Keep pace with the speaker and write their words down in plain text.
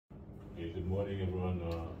Good morning, everyone.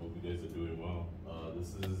 Hope you guys are doing well.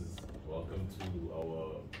 This is welcome to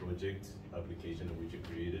our project application which we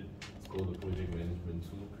created. It's called the Project Management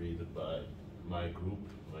Tool, created by my group,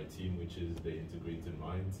 my team, which is the Integrated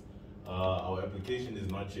Minds. Our application is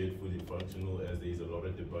not yet fully functional, as there is a lot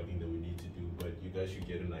of debugging that we need to do, but you guys should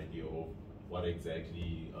get an idea of what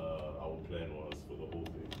exactly our plan was for the whole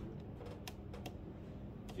thing.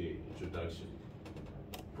 Okay, introduction.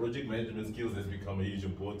 Project management skills has become a huge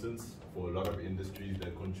importance for a lot of industries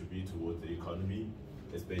that contribute towards the economy,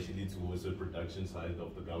 especially towards the production side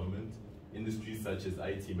of the government. Industries such as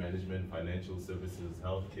IT management, financial services,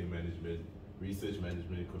 healthcare management, research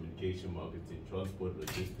management, communication, marketing, transport,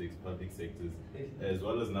 logistics, public sectors, as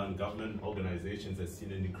well as non-government organizations has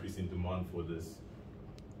seen an increase in demand for this.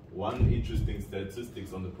 One interesting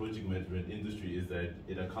statistics on the project management industry is that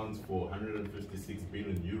it accounts for 156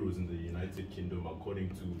 billion euros in the United Kingdom, according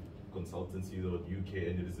to Consultancy.uk,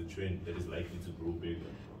 and it is a trend that is likely to grow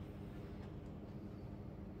bigger.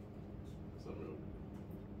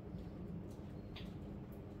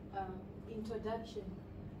 Introduction.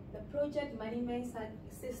 The project management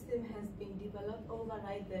system has been developed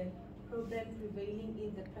override the problem prevailing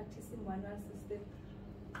in the practicing manual system.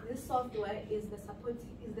 This software is the supported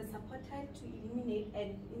to eliminate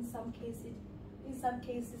and in some cases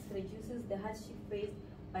reduces the hardship faced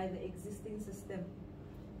by the existing system.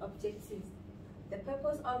 Objectives. The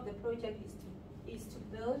purpose of the project is to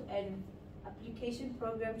build an application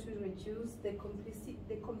program to reduce the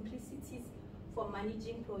complexities for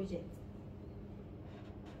managing projects.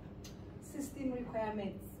 System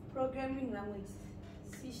requirements. Programming language: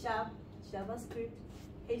 C#, JavaScript,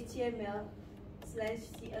 HTML/CSS,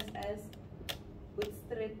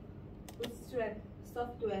 Bootstrap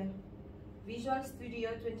software, Visual Studio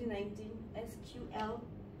 2019, SQL,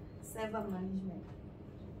 server management.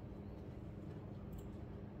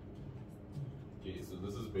 Okay, so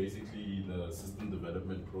this is basically the system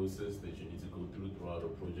development process that you need to go through throughout a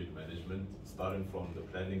project management, starting from the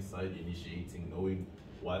planning side, initiating, knowing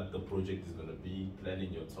what the project is going to be,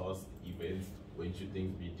 planning your tasks, events, when should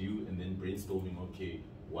things be due, and then brainstorming, okay,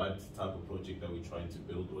 what type of project are we trying to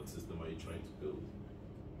build, what system are you trying to build?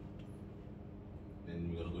 Then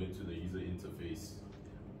we're going to go into the user interface.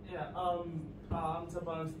 Yeah, I'm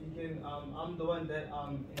Tabang speaking. I'm the one that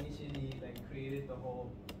initially created the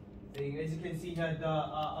whole thing. As you can see here, the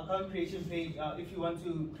account creation page, if you want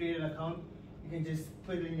to create an account, you can just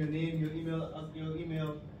put in your name, your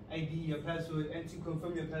email ID, your password, and to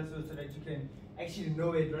confirm your password so that you can actually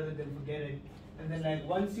know it rather than forget it. And then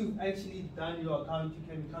once you've actually done your account, you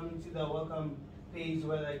can come into the welcome page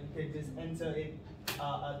where you can just enter it,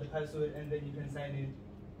 the password, and then you can sign in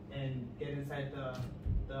and get inside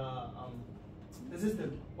the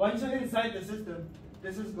system. Once you're inside the system,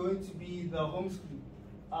 this is going to be the home screen.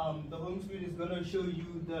 The home screen is going to show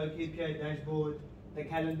you the KPI dashboard, the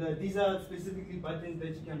calendar. These are specifically buttons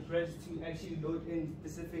that you can press to actually load in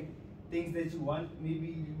specific things that you want. Maybe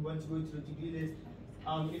you want to go to the to-do list.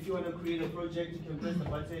 If you want to create a project, you can press the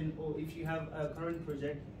button, or if you have a current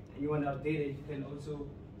project and you want to update it, you can also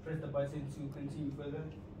press the button to continue further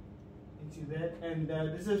into that. And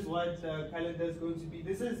this is what the calendar is going to be.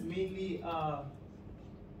 This is mainly a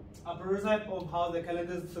prototype of how the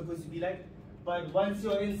calendar is supposed to be like. But once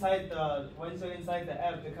you're inside the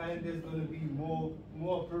app, the calendar is going to be more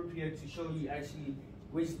appropriate to show you actually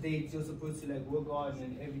which dates you're supposed to work on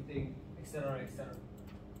and everything, etc., etc.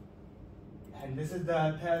 And this is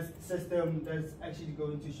the task system that's actually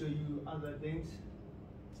going to show you other things.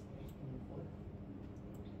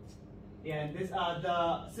 Yeah, and this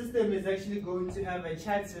the system is actually going to have a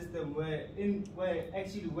chat system where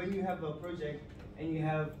actually when you have a project and you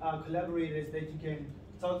have collaborators that you can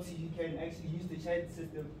talk to, you can actually use the chat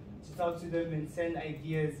system to talk to them and send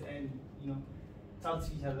ideas and talk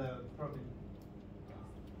to each other properly.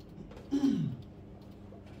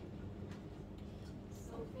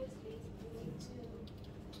 So firstly, you need to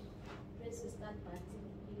press the start button,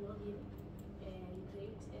 you log in, and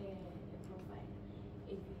create a profile.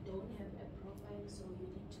 If you don't have a profile, so you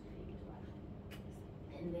need to create one.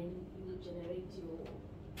 And then you will generate your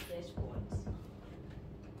dashboards.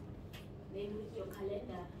 Then with your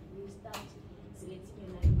calendar, you start selecting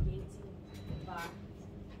your navigating bar.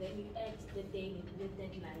 Then you add the day, the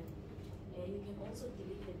deadline. You can also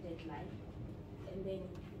delete the deadline. And then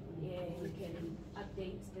you can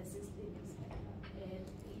update the systems. And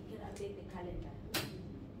you can update the calendar.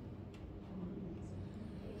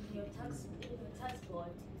 In your task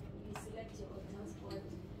board, you select your task board.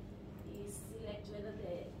 You select whether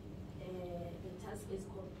the task is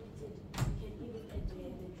completed. You can even add the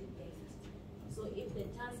due date. So if the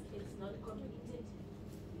task is not completed,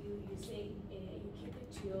 you say you keep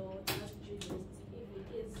it to your task-to list. If it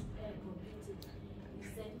is completed, you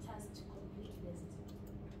send task to complete list.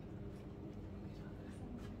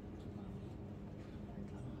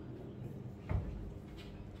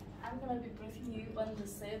 I'm going to be briefing you on the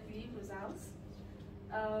survey results.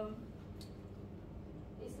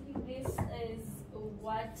 Basically, this is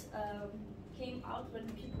what came out when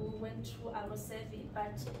people went through our survey,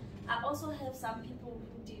 but I also have some people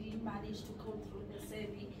who didn't manage to go through the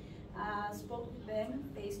survey. Spoke with them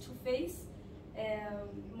face to face.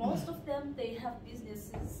 Most of them, they have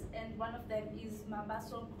businesses, and one of them is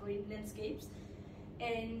Mabaso Green Landscapes,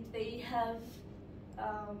 and they have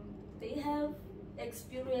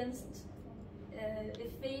experienced a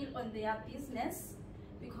fail on their business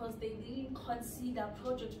because they didn't consider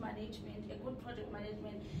project management, a good project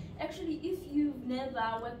management. Actually, if you've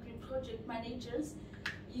never worked with project managers,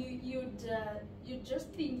 you'd just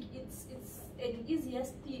think it's an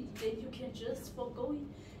easiest thing that you can just forgo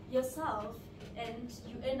yourself, and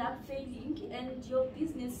you end up failing, and your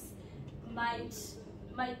business might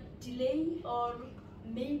delay or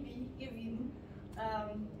maybe even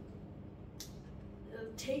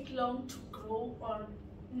take long to grow or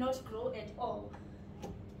not grow at all.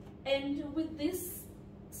 And with this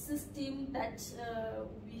system that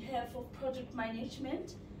we have of project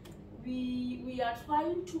management, we are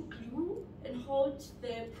trying to glue and hold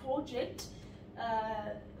the project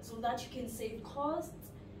so that you can save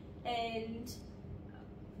costs, and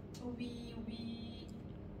we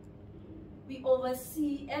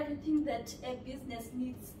oversee everything that a business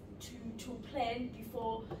needs to plan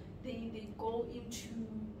before they go into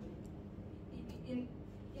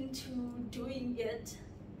doing it.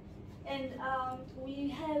 And we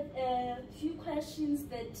have a few questions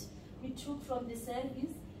that we took from the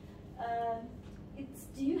service. It's,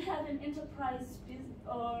 do you have an enterprise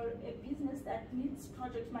or a business that needs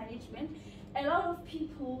project management? A lot of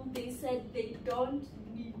people, they said they don't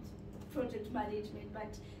need project management,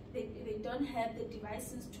 but they don't have the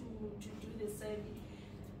devices to do the survey.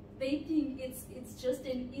 They think it's just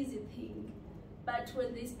an easy thing, but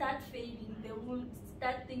when they start failing, they will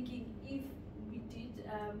start thinking, if we did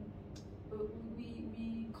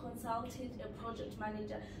we consulted a project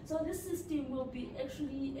manager. So this system will be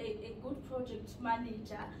actually a good project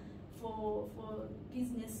manager for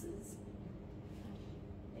businesses.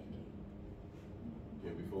 Thank you.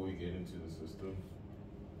 Yeah, before we get into the system,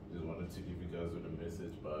 just wanted to leave you guys with a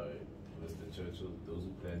message by Mr. Churchill. Those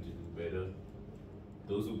who plan to do better,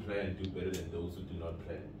 those who plan do better than those who do not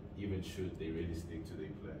plan, even should they really stick to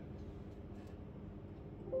their plan.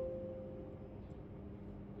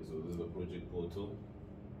 So this is the project portal.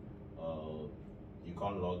 You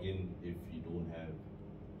can't log in if you don't have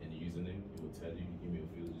any username. It will tell you email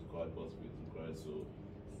field is required, password is required. So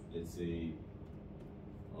let's say,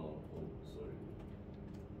 oh sorry.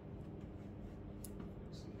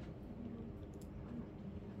 Let's see.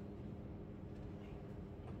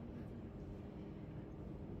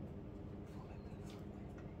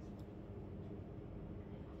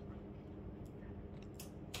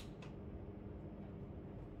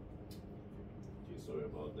 Sorry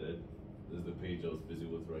about that. This is the page I was busy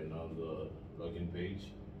with right now, the login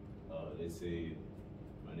page. Let's say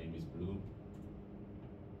my name is Blue.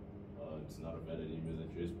 It's not a valid email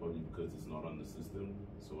address, probably because it's not on the system.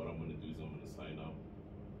 So what I'm going to do is I'm going to sign up.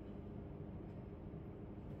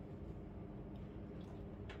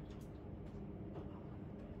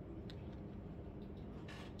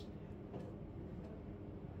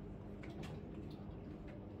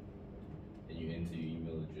 And you enter your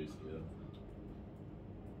email address here.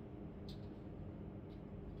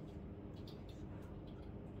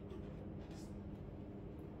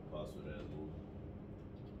 Password as well.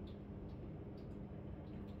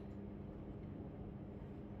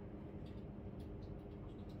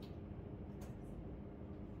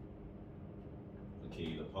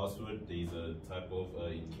 Okay, the password, there's a type of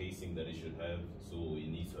encasing that it should have. So it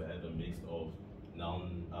needs to have a mix of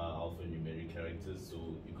non-alphanumeric characters.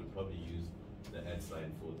 So you could probably use the @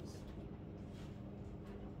 sign for this.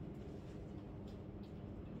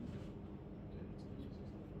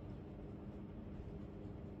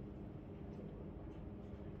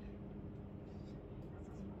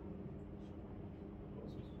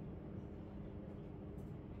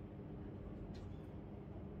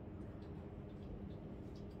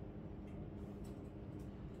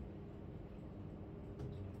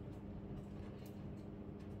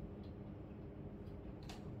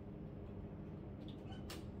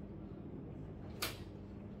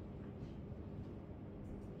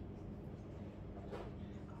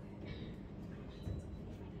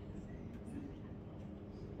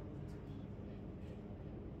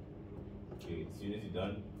 Okay, as soon as you're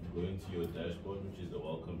done, you go into your dashboard, which is the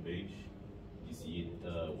welcome page. You see it,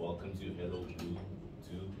 welcome to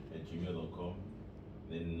hello2@gmail.com.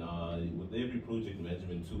 Then with every project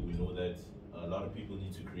management tool, we know that a lot of people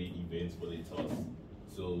need to create events for their tasks.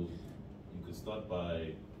 So you could start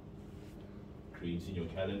by creating your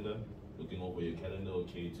calendar, looking over your calendar.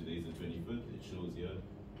 Okay, today's the 25th, it shows here,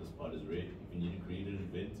 this part is red. If you need to create an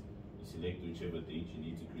event, you select whichever date you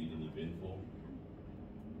need to create an event for.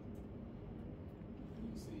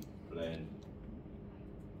 You see plan,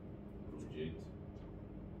 project.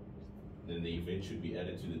 Then the event should be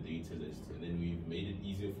added to the data list. And then we've made it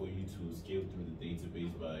easier for you to scale through the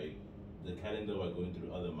database by the calendar by going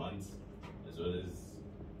through other months, as well as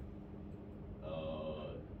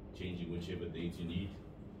changing whichever date you need.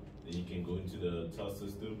 Then you can go into the task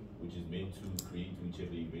system, which is meant to create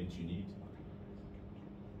whichever event you need.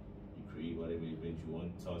 You create whatever event you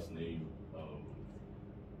want, task name,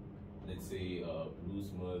 let's say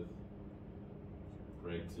Bluesmith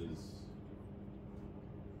practice.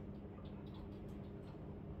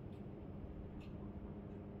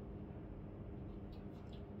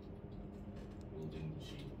 Building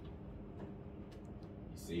machine.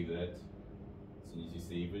 You save that. As soon as you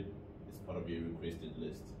save it, it's part of your requested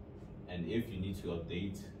list. And if you need to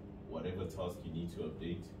update whatever task you need to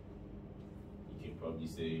update, you can probably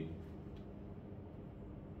say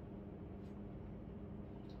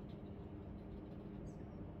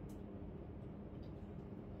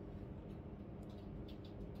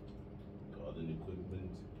garden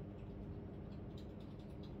equipment.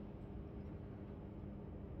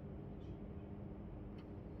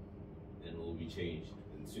 Then it will be changed.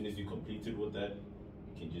 And as soon as you completed with that,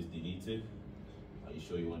 you can just delete it. Are you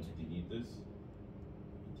sure you want to delete this?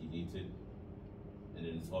 You delete it, and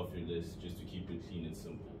then it's off your list, just to keep it clean and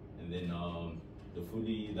simple. And then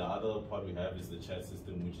the other part we have is the chat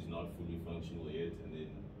system, which is not fully functional yet. And then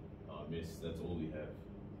yes, that's all we have.